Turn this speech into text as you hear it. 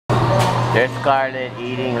There's Scarlett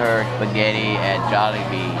eating her spaghetti at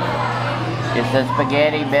Jollibee. Is the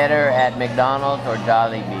spaghetti better at McDonald's or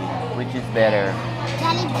Jollibee? Which is better?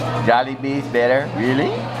 Jollibee. Jollibee's better?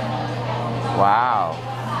 Really? Wow.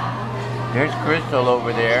 There's Crystal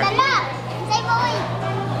over there.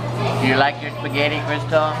 Do you like your spaghetti,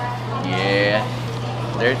 Crystal? Yes.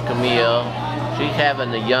 There's Camille. She's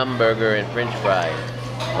having the Yum Burger and French fries.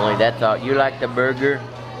 Only that's all. You like the burger?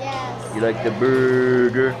 Yes. You like the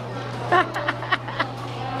burger?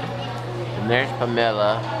 And there's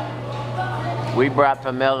Pamela. We brought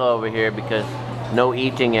Pamela over here because no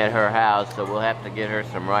eating at her house, so we'll have to get her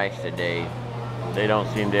some rice today. They don't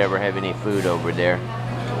seem to ever have any food over there.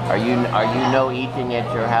 Are you no eating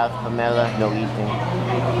at your house, Pamela? No eating?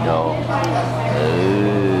 No.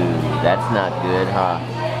 Ooh, that's not good, huh?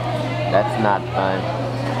 That's not fun.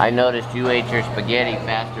 I noticed you ate your spaghetti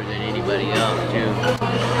faster than anybody else too.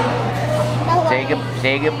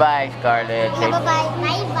 Say goodbye, Scarlett. Bye-bye.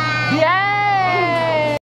 Bye-bye. Yeah!